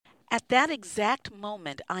At that exact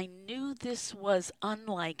moment, I knew this was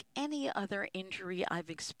unlike any other injury I've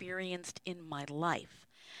experienced in my life.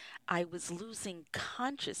 I was losing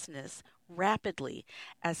consciousness rapidly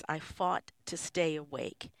as I fought to stay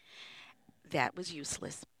awake. That was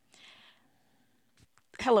useless.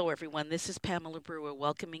 Hello, everyone. This is Pamela Brewer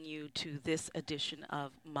welcoming you to this edition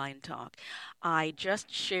of Mind Talk. I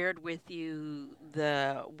just shared with you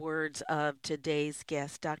the words of today's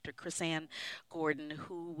guest, Dr. Chrisanne Gordon,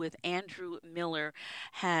 who, with Andrew Miller,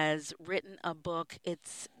 has written a book.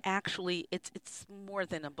 It's actually it's more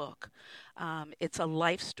than a book. It's a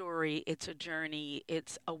life story. It's a journey.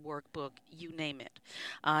 It's a workbook. You name it.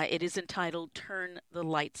 It is entitled "Turn the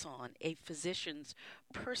Lights On: A Physician's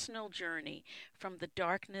Personal Journey from the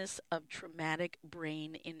Darkness of Traumatic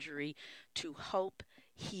Brain Injury to Hope,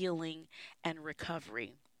 Healing, and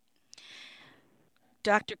Recovery."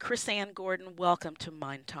 Dr. Chrisanne Gordon, welcome to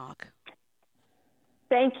Mind Talk.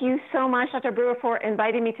 Thank you so much, Dr. Brewer, for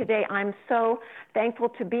inviting me today. I'm so thankful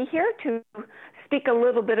to be here to speak a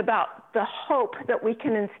little bit about the hope that we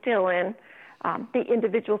can instill in the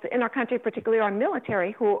individuals in our country, particularly our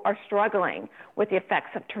military, who are struggling with the effects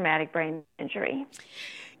of traumatic brain injury.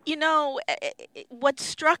 You know, what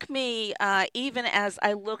struck me, even as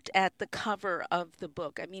I looked at the cover of the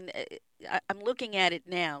book, I mean, I'm looking at it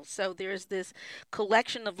now. So there's this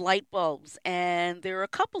collection of light bulbs, and there are a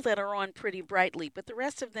couple that are on pretty brightly, but the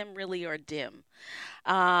rest of them really are dim.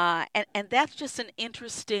 And that's just an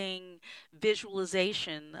interesting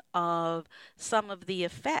visualization of some of the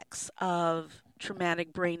effects of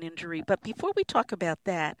traumatic brain injury. But before we talk about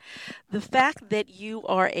that, the fact that you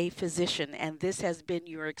are a physician and this has been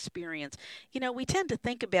your experience, you know, we tend to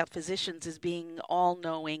think about physicians as being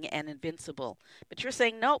all-knowing and invincible. But you're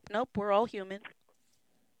saying, nope, we're all human.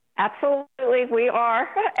 Absolutely, we are.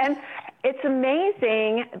 And it's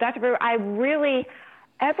amazing, Dr. Brewer,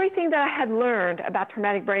 everything that I had learned about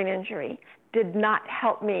traumatic brain injury did not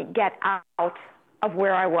help me get out of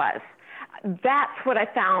where I was. That's what I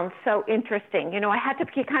found so interesting. You know, I had to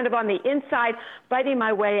be kind of on the inside, fighting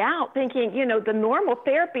my way out, thinking, you know, the normal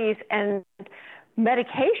therapies and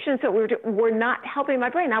medications that were not helping my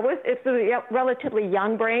brain. It's a relatively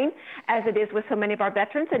young brain, as it is with so many of our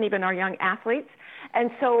veterans and even our young athletes. And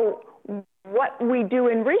so what we do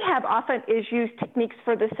in rehab often is use techniques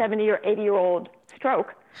for the 70 or 80-year-old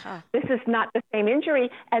stroke. This is not the same injury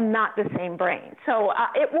and not the same brain. So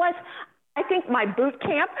it was, I think, my boot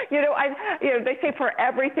camp. They say for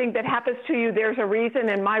everything that happens to you, there's a reason.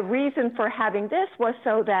 And my reason for having this was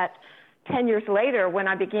so that 10 years later, when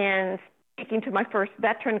I began speaking to my first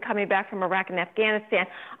veteran coming back from Iraq and Afghanistan,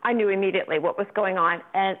 I knew immediately what was going on.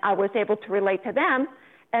 And I was able to relate to them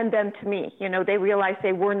and them to me. You know, they realized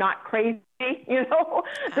they were not crazy. You know,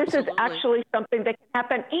 this is actually something that can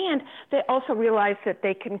happen. And they also realized that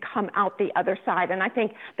they can come out the other side. And I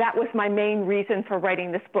think that was my main reason for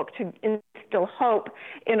writing this book, to instill hope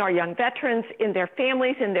in our young veterans, in their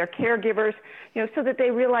families, in their caregivers, you know, so that they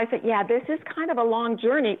realize that, yeah, this is kind of a long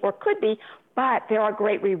journey, or could be, but there are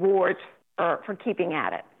great rewards for keeping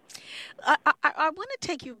at it. I want to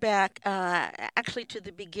take you back actually to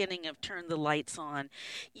the beginning of Turn the Lights On.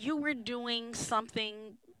 You were doing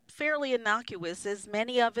something fairly innocuous, as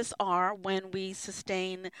many of us are when we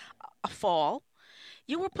sustain a fall.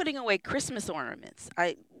 You were putting away Christmas ornaments.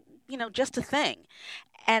 Just a thing.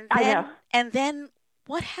 And then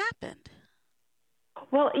what happened?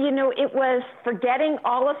 Well, you know, it was forgetting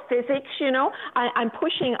all of physics. You know, I'm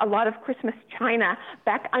pushing a lot of Christmas china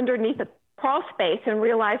back underneath the crawl space and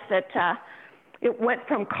realized that it went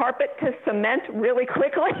from carpet to cement really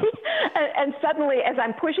quickly. and suddenly, as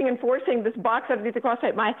I'm pushing and forcing this box underneath the crawl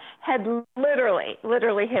space, my head literally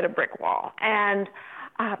hit a brick wall. And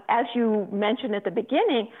as you mentioned at the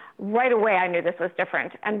beginning, right away I knew this was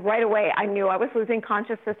different. And right away I knew I was losing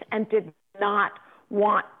consciousness and did not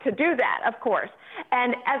want to do that, of course.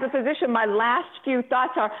 And as a physician, my last few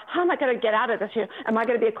thoughts are, how am I going to get out of this? Am I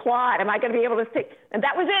going to be a quad? Am I going to be able to see? And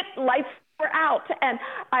that was it. Lights were out. And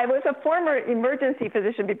I was a former emergency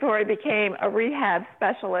physician before I became a rehab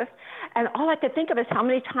specialist. And all I could think of is how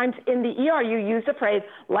many times in the ER you use the phrase,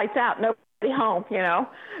 lights out, nobody home, you know,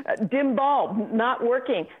 dim bulb, not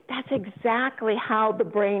working. That's exactly how the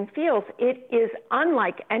brain feels. It is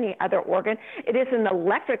unlike any other organ. It is an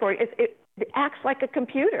electric organ. It acts like a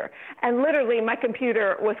computer. And literally my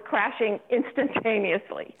computer was crashing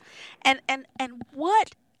instantaneously. And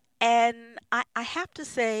I have to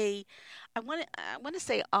say, I want to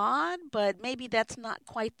say odd, but maybe that's not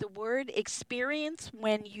quite the word. Experience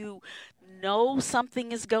when you know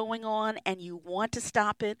something is going on and you want to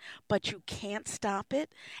stop it, but you can't stop it,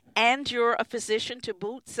 and you're a physician to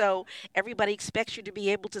boot, so everybody expects you to be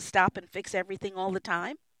able to stop and fix everything all the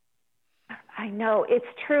time. I know, it's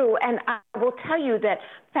true. And I will tell you that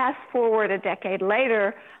fast forward a decade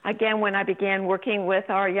later, again, when I began working with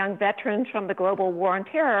our young veterans from the global war on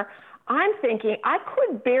terror, I'm thinking I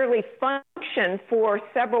could barely function for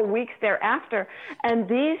several weeks thereafter. And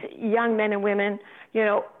these young men and women,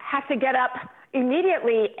 have to get up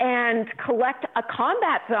immediately and collect a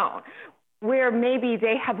combat zone where maybe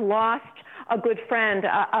they have lost a good friend,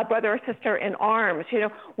 a brother or sister in arms,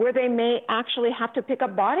 where they may actually have to pick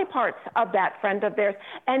up body parts of that friend of theirs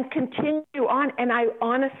and continue on. And I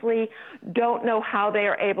honestly don't know how they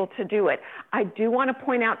are able to do it. I do want to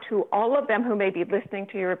point out to all of them who may be listening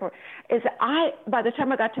to your report, is by the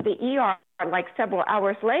time I got to the ER, like several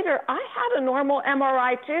hours later, I had a normal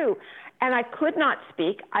MRI too. And I could not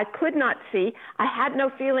speak. I could not see. I had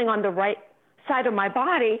no feeling on the right side of my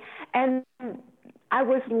body. And I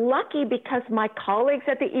was lucky because my colleagues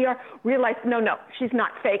at the ER realized, no, she's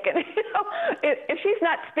not faking. If she's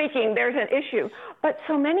not speaking, there's an issue. But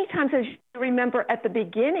so many times, as you remember at the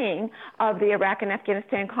beginning of the Iraq and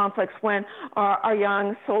Afghanistan conflicts, when our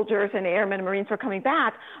young soldiers and airmen and Marines were coming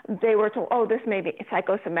back, they were told, oh, this may be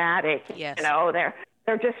psychosomatic. Yes.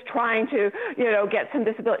 They're just trying to, get some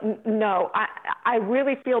disability. No, I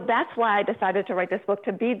really feel that's why I decided to write this book,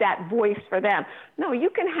 to be that voice for them. No, you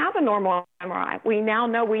can have a normal MRI. We now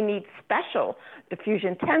know we need special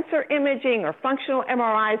diffusion tensor imaging or functional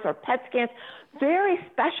MRIs or PET scans, very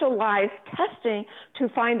specialized testing to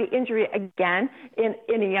find the injury again in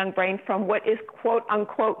a young brain from what is quote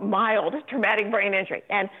unquote mild traumatic brain injury.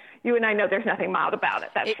 And you and I know there's nothing mild about it,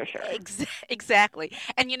 that's for sure. Exactly.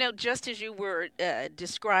 And, just as you were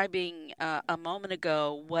describing a moment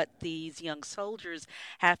ago what these young soldiers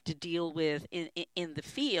have to deal with in the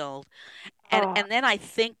field, and then I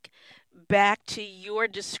think back to your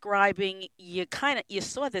describing, you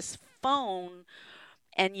saw this phone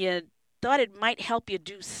and you thought it might help you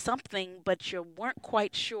do something, but you weren't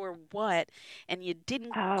quite sure what, and you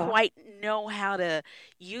didn't quite know how to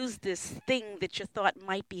use this thing that you thought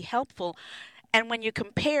might be helpful. And when you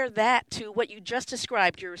compare that to what you just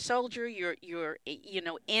described, you're a soldier, you're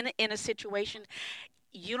in a situation,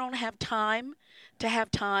 you don't have time to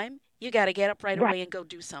have time. You got to get up right away and go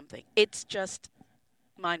do something. It's just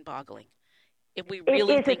mind-boggling if we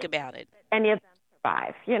really think about it. Any of them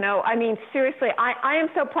survive. Seriously, I am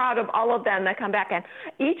so proud of all of them that come back. And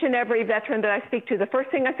each and every veteran that I speak to, the first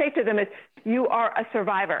thing I say to them is, you are a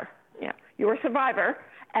survivor. You're a survivor.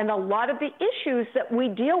 And a lot of the issues that we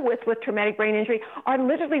deal with traumatic brain injury are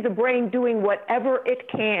literally the brain doing whatever it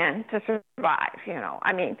can to survive.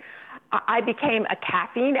 I became a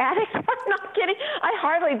caffeine addict. I'm not kidding. I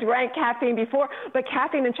hardly drank caffeine before, but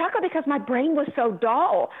caffeine and chocolate, because my brain was so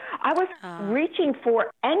dull. I was reaching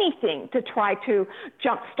for anything to try to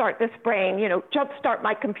jumpstart this brain, jumpstart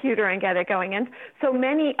my computer and get it going. And so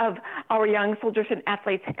many of our young soldiers and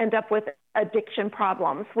athletes end up with addiction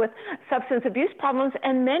problems, with substance abuse problems,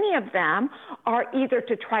 and many of them are either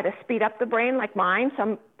to try to speed up the brain, like mine.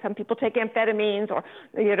 Some people take amphetamines or,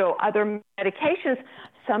 other medications.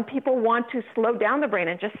 Some people want to slow down the brain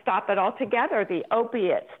and just stop it altogether, the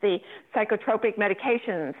opiates, the psychotropic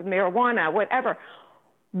medications, marijuana, whatever.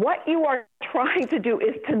 What you are trying to do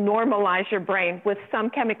is to normalize your brain with some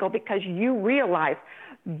chemical because you realize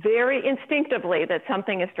very instinctively that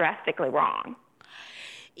something is drastically wrong.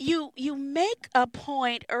 You make a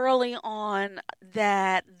point early on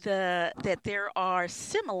that there are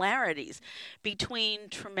similarities between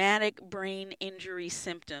traumatic brain injury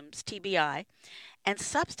symptoms, TBI, and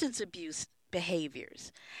substance abuse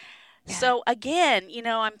behaviors. Yeah. So again,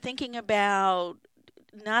 I'm thinking about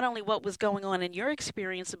not only what was going on in your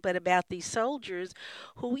experience, but about these soldiers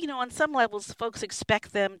who, on some levels, folks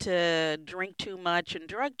expect them to drink too much and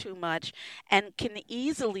drug too much and can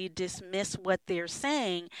easily dismiss what they're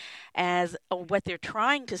saying or what they're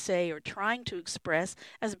trying to say or trying to express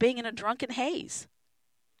as being in a drunken haze.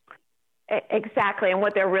 Exactly. And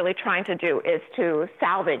what they're really trying to do is to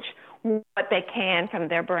salvage what they can from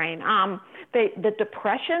their brain. The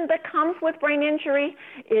depression that comes with brain injury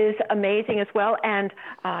is amazing as well. And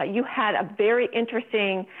you had a very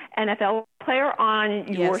interesting NFL player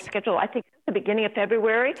on your schedule, I think at the beginning of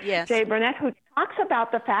February, yes. Jay Burnett, who talks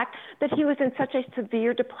about the fact that he was in such a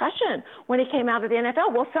severe depression when he came out of the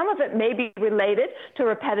NFL. Well, some of it may be related to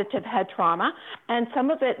repetitive head trauma, and some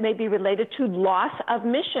of it may be related to loss of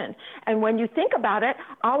mission. And when you think about it,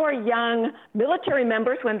 our young military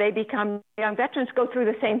members, when they become young veterans, go through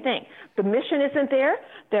the same thing. The mission isn't there.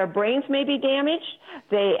 Their brains may be damaged.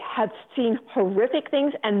 They have seen horrific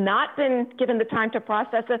things and not been given the time to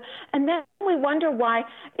process it. And then we wonder why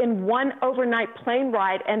in one overnight plane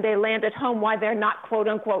ride and they land at home, why they're not quote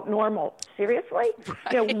unquote normal. Seriously?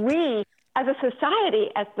 Right. We as a society,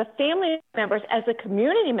 as the family members, as the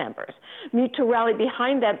community members, need to rally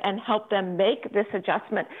behind them and help them make this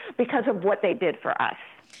adjustment because of what they did for us.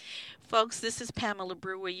 Folks, this is Pamela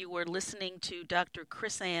Brewer. You are listening to Dr.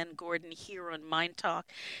 Chrisanne Gordon here on MyNDTALK.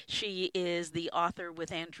 She is the author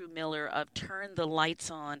with Andrew Miller of Turn the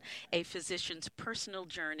Lights On, a physician's personal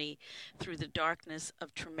journey through the darkness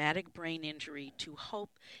of traumatic brain injury to hope,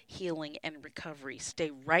 healing, and recovery.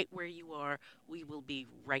 Stay right where you are. We will be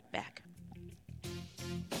right back.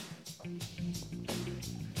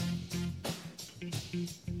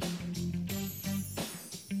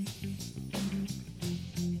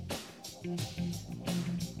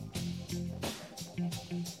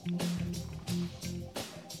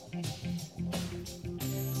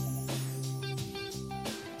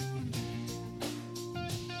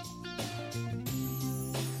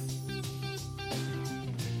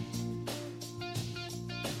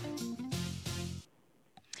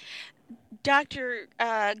 Dr.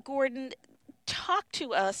 Gordon, talk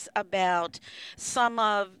to us about some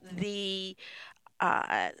of the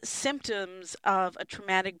symptoms of a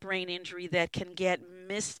traumatic brain injury that can get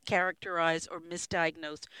mischaracterized or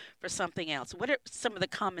misdiagnosed for something else. What are some of the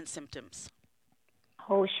common symptoms?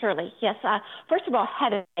 Oh, surely. Yes. First of all,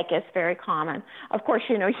 headache is very common. Of course,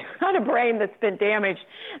 you've got a brain that's been damaged.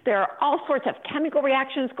 There are all sorts of chemical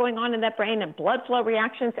reactions going on in that brain and blood flow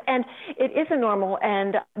reactions, and it isn't normal.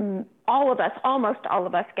 And almost all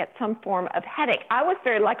of us get some form of headache. I was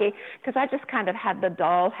very lucky because I just kind of had the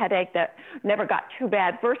dull headache that never got too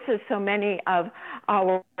bad versus so many of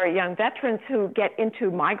our young veterans who get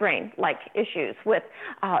into migraine-like issues with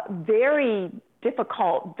very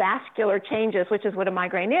difficult vascular changes, which is what a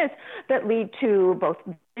migraine is, that lead to both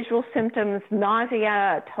visual symptoms,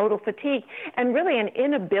 nausea, total fatigue, and really an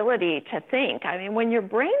inability to think. I mean, when your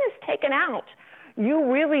brain is taken out,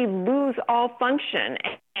 you really lose all function.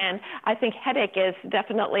 And I think headache is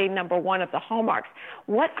definitely number one of the hallmarks.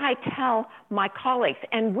 What I tell my colleagues,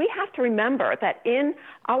 and we have to remember that in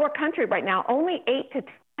our country right now, only 8 to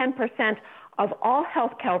 10% of all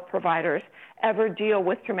healthcare providers ever deal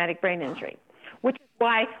with traumatic brain injury, which is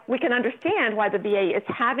why we can understand why the VA is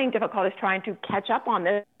having difficulties trying to catch up on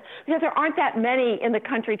this, because there aren't that many in the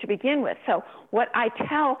country to begin with. So what I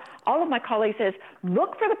tell all of my colleagues is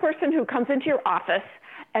look for the person who comes into your office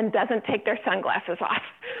and doesn't take their sunglasses off,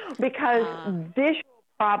 because visual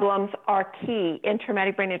problems are key in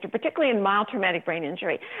traumatic brain injury, particularly in mild traumatic brain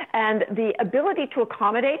injury. And the ability to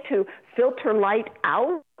accommodate, to filter light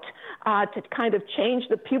out, to kind of change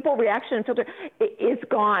the pupil reaction filter is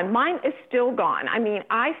gone. Mine is still gone. I mean,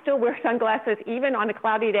 I still wear sunglasses even on a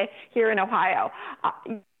cloudy day here in Ohio.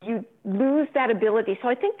 You lose that ability. So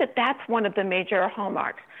I think that that's one of the major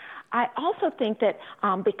hallmarks. I also think that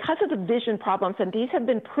because of the vision problems, and these have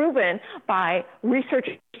been proven by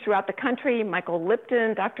researchers throughout the country, Michael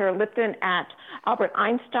Lipton, Dr. Lipton at Albert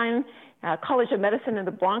Einstein College of Medicine in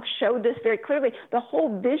the Bronx showed this very clearly. The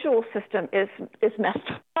whole visual system is messed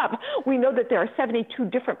up. We know that there are 72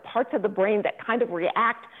 different parts of the brain that kind of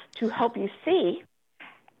react to help you see.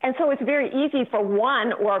 And so it's very easy for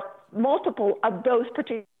one or multiple of those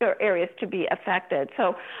particular areas to be affected.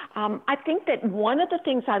 So I think that one of the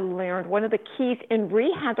things I learned, one of the keys in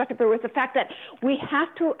rehab, Dr. Brewer, was the fact that we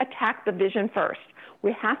have to attack the vision first.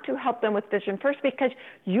 We have to help them with vision first, because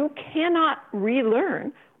you cannot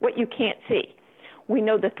relearn what you can't see. We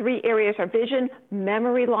know the three areas are vision,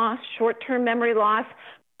 memory loss, short-term memory loss,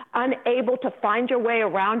 unable to find your way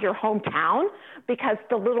around your hometown because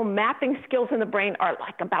the little mapping skills in the brain are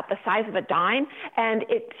like about the size of a dime, and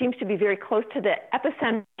it seems to be very close to the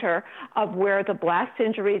epicenter of where the blast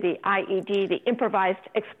injury, the IED, the improvised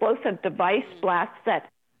explosive device blasts that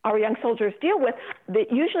our young soldiers deal with,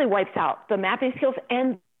 that usually wipes out the mapping skills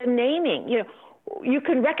and the naming. You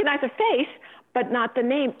can recognize a face, but not the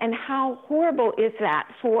name. And how horrible is that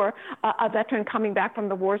for a veteran coming back from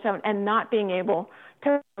the war zone and not being able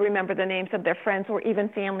to remember the names of their friends or even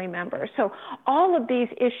family members. So all of these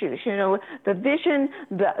issues, the vision,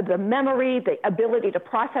 the memory, the ability to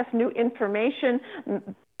process new information,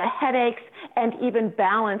 headaches, and even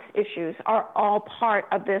balance issues are all part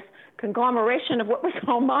of this conglomeration of what we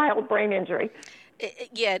call mild brain injury.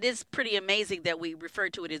 Yeah, it is pretty amazing that we refer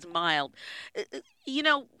to it as mild. You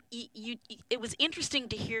know, it was interesting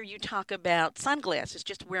to hear you talk about sunglasses,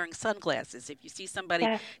 just wearing sunglasses. If you see somebody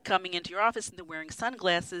Yes. coming into your office and they're wearing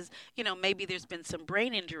sunglasses, maybe there's been some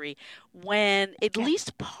brain injury. When at Yes.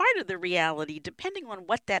 least part of the reality, depending on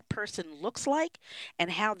what that person looks like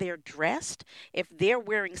and how they're dressed, if they're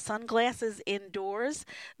wearing sunglasses indoors,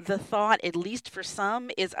 the thought, at least for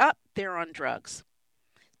some, is up, they're on drugs.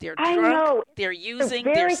 They're I drunk, know. they're It's a using,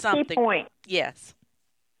 there's very key something. point. Yes.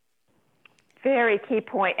 Very key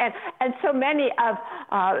point. And so many of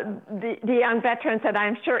the young veterans that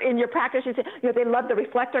I'm sure in your practice, you say, they love the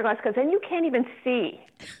reflector glass because then you can't even see.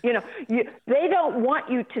 They don't want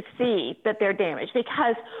you to see that they're damaged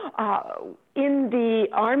because in the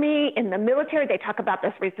Army, in the military, they talk about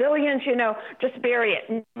this resilience, just bury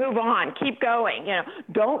it, move on, keep going.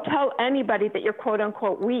 Don't tell anybody that you're quote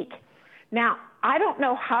unquote weak. Now, I don't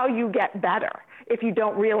know how you get better if you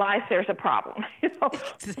don't realize there's a problem.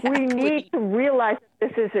 Exactly. We need to realize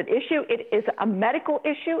that this is an issue. It is a medical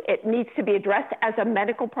issue. It needs to be addressed as a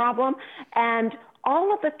medical problem. And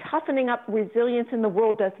all of the toughening up resilience in the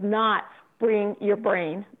world does not bring your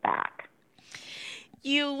brain back.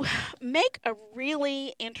 You make a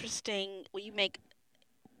really interesting, you make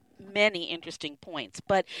many interesting points,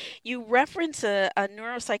 but you reference a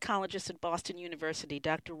neuropsychologist at Boston University,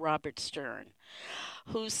 Dr. Robert Stern,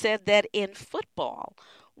 who said that in football,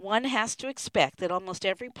 one has to expect that almost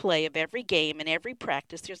every play of every game and every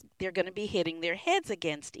practice, they're going to be hitting their heads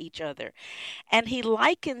against each other. And he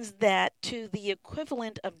likens that to the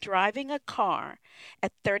equivalent of driving a car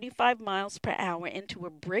at 35 miles per hour into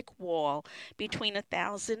a brick wall between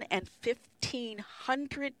 1,000 and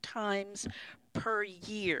 1,500 times per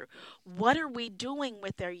year. What are we doing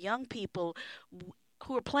with our young people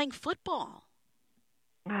who are playing football?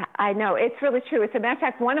 I know. It's really true. As a matter of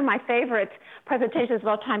fact, one of my favorite presentations of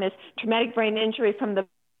all time is traumatic brain injury from the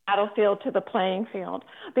battlefield to the playing field,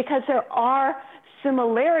 because there are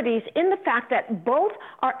similarities in the fact that both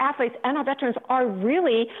our athletes and our veterans are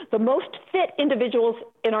really the most fit individuals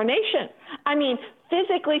in our nation. I mean,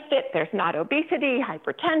 physically fit. There's not obesity,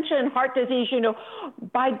 hypertension, heart disease.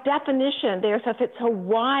 By definition, there's a fit. So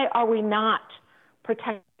why are we not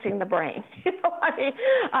protecting the brain?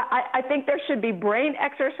 I think there should be brain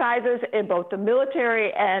exercises in both the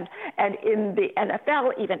military and in the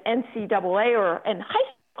NFL, even NCAA or in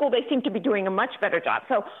high school. They seem to be doing a much better job.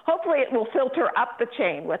 So hopefully it will filter up the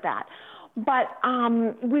chain with that. But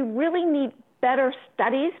we really need better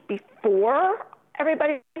studies before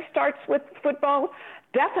everybody starts with football,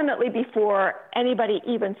 definitely before anybody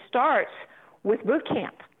even starts with boot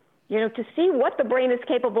camp, to see what the brain is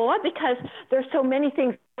capable of, because there's so many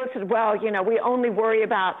things. Well, we only worry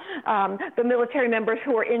about the military members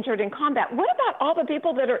who are injured in combat. What about all the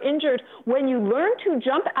people that are injured when you learn to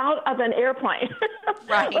jump out of an airplane?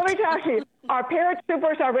 Right. Let me tell you, our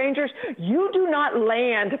paratroopers, our rangers, you do not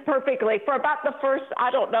land perfectly for about the first,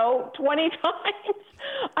 20 times.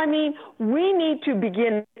 I mean, we need to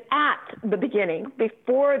begin at the beginning,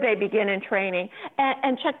 before they begin in training,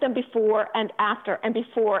 and check them before and after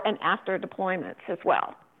deployments as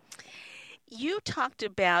well. You talked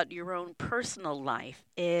about your own personal life,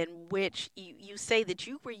 in which you say that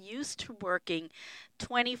you were used to working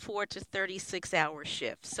 24 to 36-hour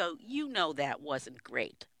shifts. So that wasn't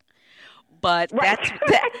great. But right.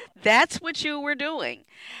 that's what you were doing.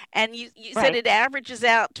 And you right. said it averages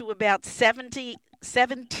out to about 17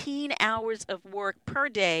 hours of work per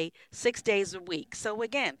day, 6 days a week. So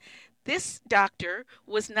again, this doctor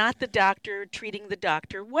was not the doctor treating the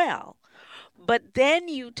doctor well. But then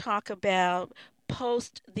you talk about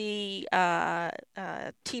post the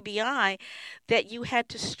TBI that you had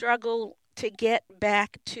to struggle to get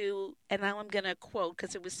back to, and now I'm going to quote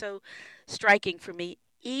because it was so striking for me,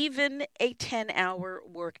 even a 10-hour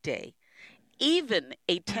workday. Even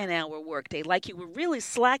a 10-hour workday, like you were really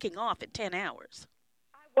slacking off at 10 hours.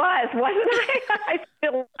 Wasn't I? I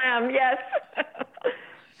still am, yes.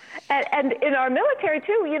 And in our military,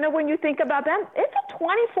 too, when you think about them, it's a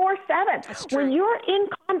 24/7. That's true. When you're in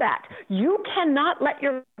combat, you cannot let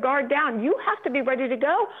your guard down. You have to be ready to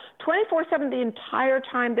go 24/7 the entire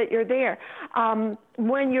time that you're there.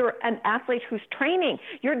 When you're an athlete who's training,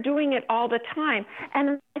 you're doing it all the time.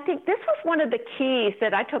 And I think this was one of the keys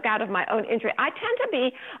that I took out of my own injury. I tend to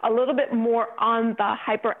be a little bit more on the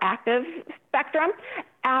hyperactive spectrum.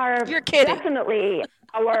 You're kidding. Definitely.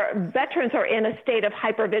 our veterans are in a state of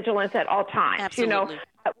hypervigilance at all times, Absolutely.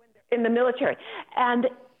 In the military. And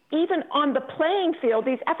even on the playing field,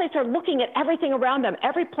 these athletes are looking at everything around them.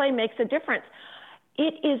 Every play makes a difference.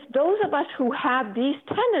 It is those of us who have these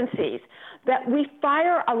tendencies that we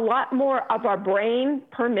fire a lot more of our brain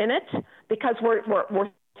per minute because we're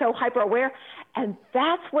so hyper aware. And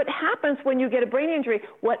that's what happens when you get a brain injury.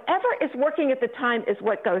 Whatever is working at the time is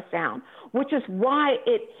what goes down, which is why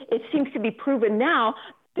it seems to be proven now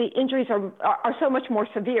the injuries are so much more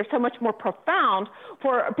severe, so much more profound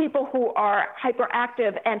for people who are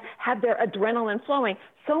hyperactive and have their adrenaline flowing.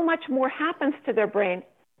 So much more happens to their brain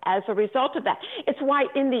as a result of that. It's why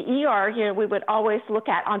in the ER, we would always look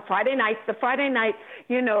at on Friday nights, the Friday night,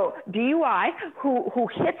 DUI who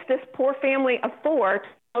hits this poor family of four,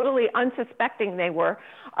 totally unsuspecting they were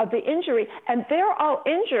of the injury, and they're all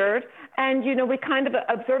injured, and we kind of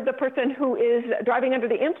observe the person who is driving under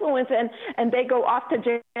the influence, and they go off to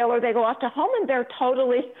jail or they go off to home, and they're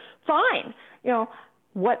totally fine.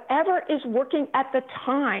 Whatever is working at the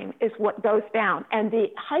time is what goes down, and the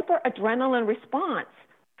hyperadrenaline response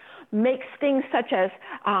makes things such as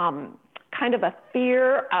kind of a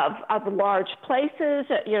fear of large places,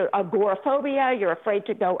 agoraphobia, you're afraid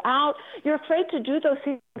to go out, you're afraid to do those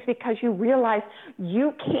things because you realize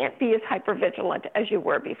you can't be as hypervigilant as you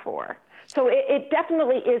were before. So it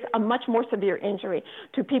definitely is a much more severe injury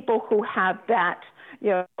to people who have that,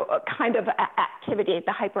 kind of activity,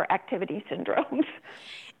 the hyperactivity syndromes.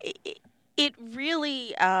 It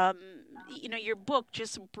really, your book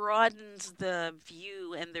just broadens the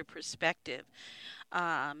view and the perspective.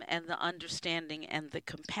 And the understanding and the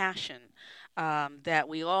compassion that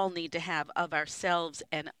we all need to have of ourselves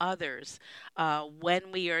and others when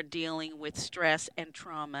we are dealing with stress and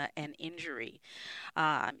trauma and injury.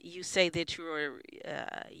 You say that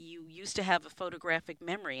you used to have a photographic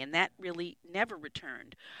memory, and that really never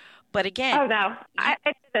returned. But again, oh no, I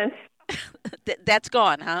didn't. That's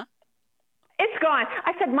gone, huh? It's gone.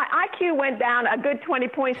 I said my IQ went down a good 20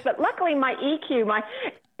 points, but luckily my EQ, my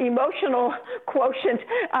emotional quotient,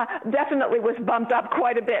 definitely was bumped up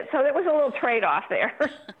quite a bit. So there was a little trade-off there.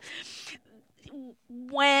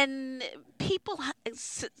 When people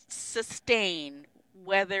sustain,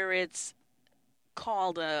 whether it's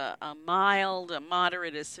called a mild, a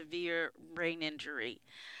moderate, a severe brain injury,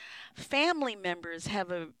 family members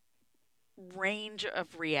have a range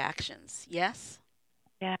of reactions, yes?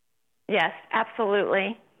 Yeah. Yes,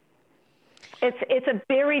 absolutely. It's a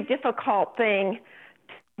very difficult thing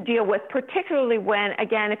to deal with, particularly when,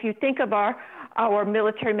 again, if you think of our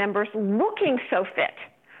military members looking so fit,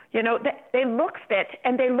 they look fit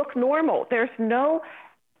and they look normal. There's no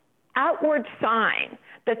outward sign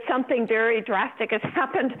that something very drastic has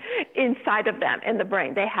happened inside of them in the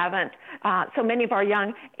brain. They haven't. So many of our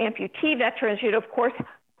young amputee veterans, of course,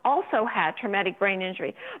 also had traumatic brain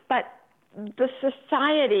injury. But the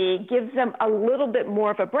society gives them a little bit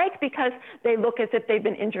more of a break because they look as if they've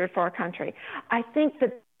been injured for our country. I think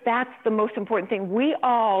that that's the most important thing. We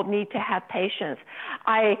all need to have patience.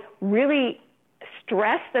 I really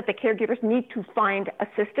stress that the caregivers need to find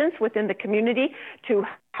assistance within the community to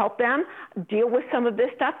help them deal with some of this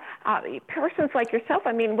stuff. Persons like yourself,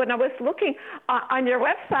 when I was looking on your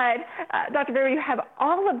website, Dr. Vera, you have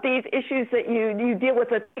all of these issues that you deal with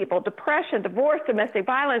people: depression, divorce, domestic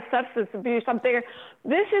violence, substance abuse.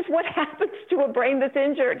 This is what happens to a brain that's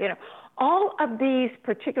injured. All of these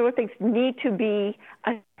particular things need to be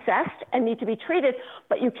assessed and need to be treated,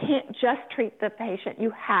 but you can't just treat the patient.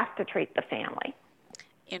 You have to treat the family.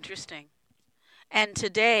 Interesting. And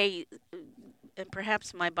today, and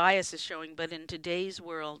perhaps my bias is showing, but in today's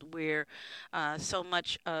world where so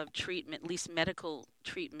much of treatment, at least medical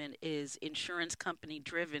treatment, is insurance company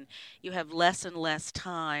driven, you have less and less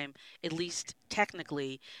time, at least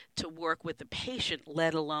technically, to work with the patient,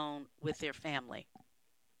 let alone with their family.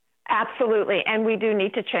 Absolutely, and we do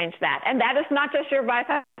need to change that. And that is not just your bias.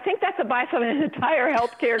 I think that's a bias of an entire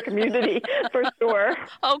healthcare community for sure.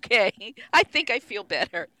 Okay, I think I feel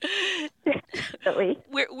better. Definitely.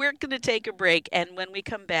 We're going to take a break, and when we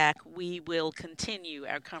come back, we will continue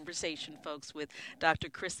our conversation, folks, with Dr.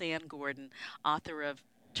 Chrisanne Gordon, author of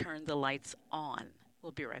Turn the Lights On.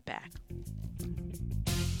 We'll be right back.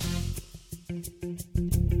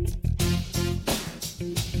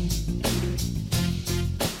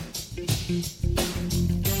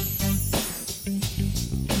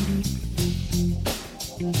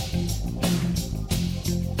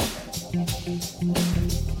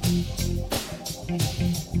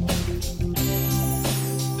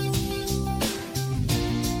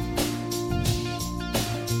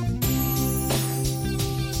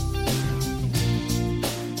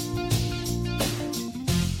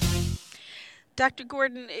 Dr.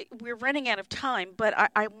 Gordon, we're running out of time, but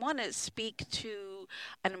I want to speak to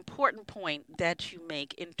an important point that you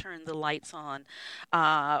make in Turn the Lights On,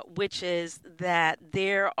 which is that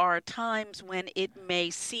there are times when it may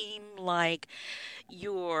seem like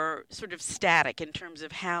you're sort of static in terms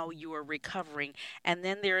of how you're recovering. And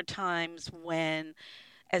then there are times when,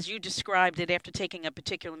 as you described it, after taking a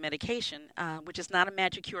particular medication, which is not a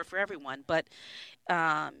magic cure for everyone, but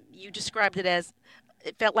you described it as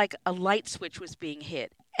it felt like a light switch was being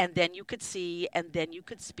hit, and then you could see, and then you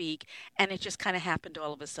could speak, and it just kind of happened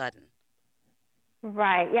all of a sudden.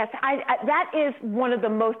 Right. Yes. That is one of the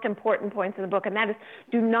most important points in the book, and that is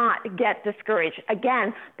do not get discouraged.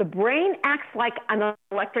 Again, the brain acts like an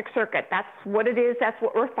electric circuit. That's what it is. That's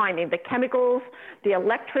what we're finding. The chemicals, the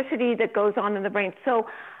electricity that goes on in the brain. So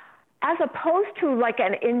as opposed to like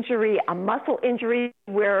an injury, a muscle injury,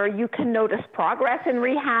 where you can notice progress in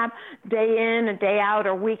rehab day in and day out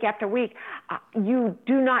or week after week, you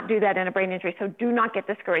do not do that in a brain injury, so do not get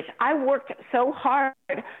discouraged. I worked so hard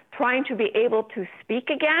trying to be able to speak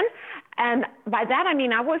again, and by that I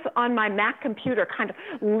mean I was on my Mac computer kind of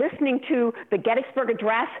listening to the Gettysburg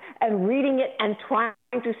Address and reading it and trying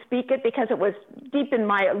to speak it because it was deep in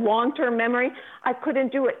my long-term memory. I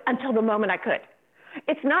couldn't do it until the moment I could.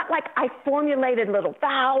 It's not like I formulated little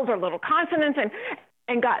vowels or little consonants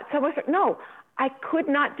and got so much. No, I could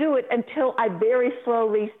not do it until I very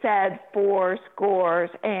slowly said 4 scores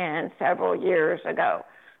and several years ago.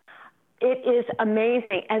 It is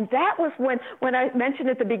amazing. And that was when I mentioned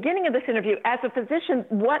at the beginning of this interview, as a physician,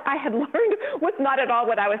 what I had learned was not at all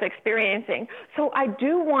what I was experiencing. So I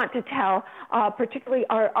do want to tell, particularly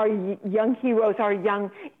our young heroes, our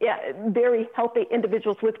young, very healthy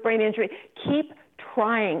individuals with brain injury, keep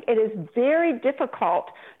trying. It is very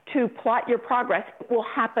difficult to plot your progress. It will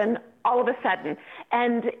happen all of a sudden.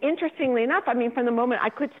 And interestingly enough, I mean, from the moment I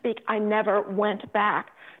could speak, I never went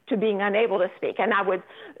back to being unable to speak. And I would,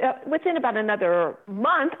 within about another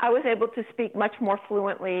month, I was able to speak much more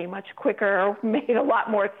fluently, much quicker, made a lot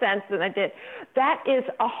more sense than I did. That is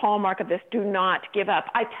a hallmark of this. Do not give up.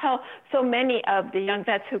 I tell so many of the young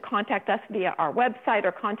vets who contact us via our website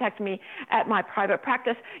or contact me at my private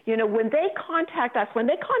practice, you know, when they contact us, when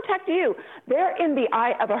they contact you, they're in the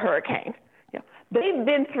eye of a hurricane. You know, they've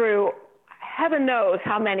been through heaven knows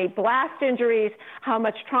how many blast injuries, how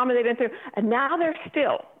much trauma they've been through, and now they're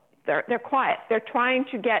still. They're quiet. They're trying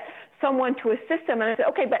to get someone to assist them. And I said,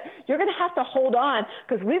 okay, but you're going to have to hold on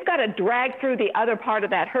because we've got to drag through the other part of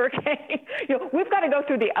that hurricane. You know, we've got to go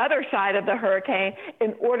through the other side of the hurricane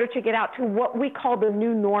in order to get out to what we call the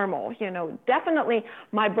new normal. You know, definitely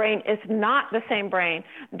my brain is not the same brain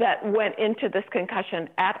that went into this concussion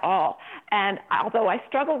at all. And although I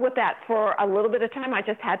struggled with that for a little bit of time, I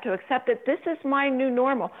just had to accept that this is my new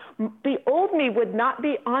normal. The old me would not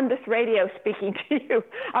be on this radio speaking to you.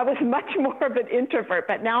 I was much more of an introvert,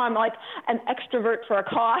 but now I'm like an extrovert for a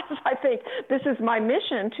cause. I think this is my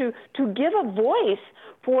mission to give a voice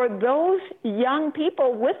for those young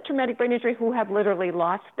people with traumatic brain injury who have literally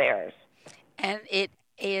lost theirs. And it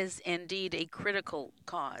is indeed a critical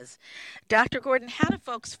cause. Dr. Gordon, how do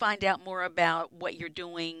folks find out more about what you're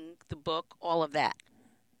doing, the book, all of that?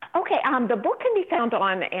 Okay, the book can be found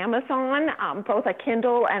on Amazon, both a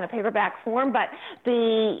Kindle and a paperback form, but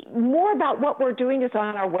the more about what we're doing is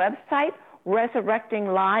on our website,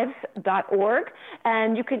 resurrectinglives.org,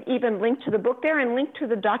 and you can even link to the book there and link to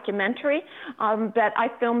the documentary that I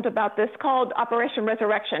filmed about this called Operation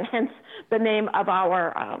Resurrection, hence the name of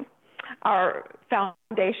our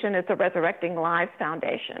foundation is the Resurrecting Lives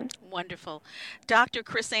Foundation. Wonderful. Dr.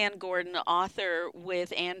 Chrisanne Gordon, author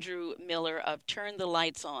with Andrew Miller of Turn the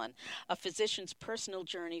Lights On, a physician's personal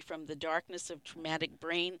journey from the darkness of traumatic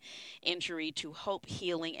brain injury to hope,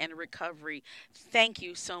 healing, and recovery. Thank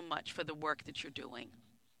you so much for the work that you're doing.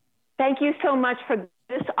 Thank you so much for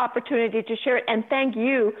this opportunity to share it, and thank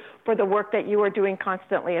you for the work that you are doing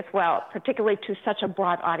constantly as well, particularly to such a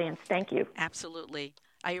broad audience. Thank you. Absolutely.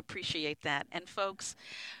 I appreciate that. And folks,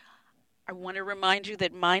 I want to remind you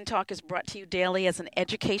that Mind Talk is brought to you daily as an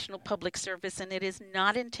educational public service, and it is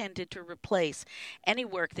not intended to replace any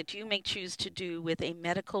work that you may choose to do with a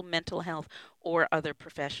medical, mental health, or other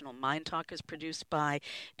professional. Mind Talk is produced by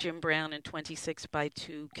Jim Brown and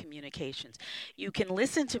 26x2 Communications. You can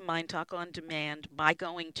listen to Mind Talk on demand by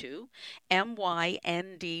going to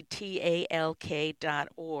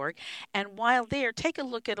MyNDTALK.org. And while there, take a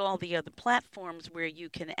look at all the other platforms where you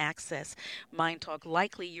can access Mind Talk.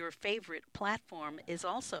 Likely your favorite platform is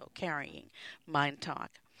also carrying Mind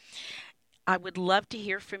Talk. I would love to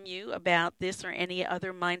hear from you about this or any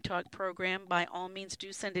other Mind Talk program. By all means,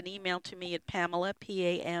 do send an email to me at Pamela,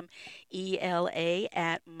 Pamela,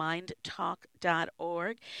 at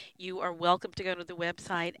mindtalk.org. You are welcome to go to the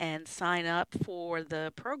website and sign up for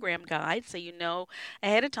the program guide so you know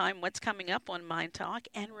ahead of time what's coming up on Mind Talk.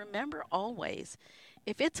 And remember always,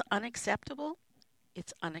 if it's unacceptable,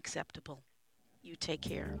 it's unacceptable. You take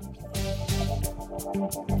care.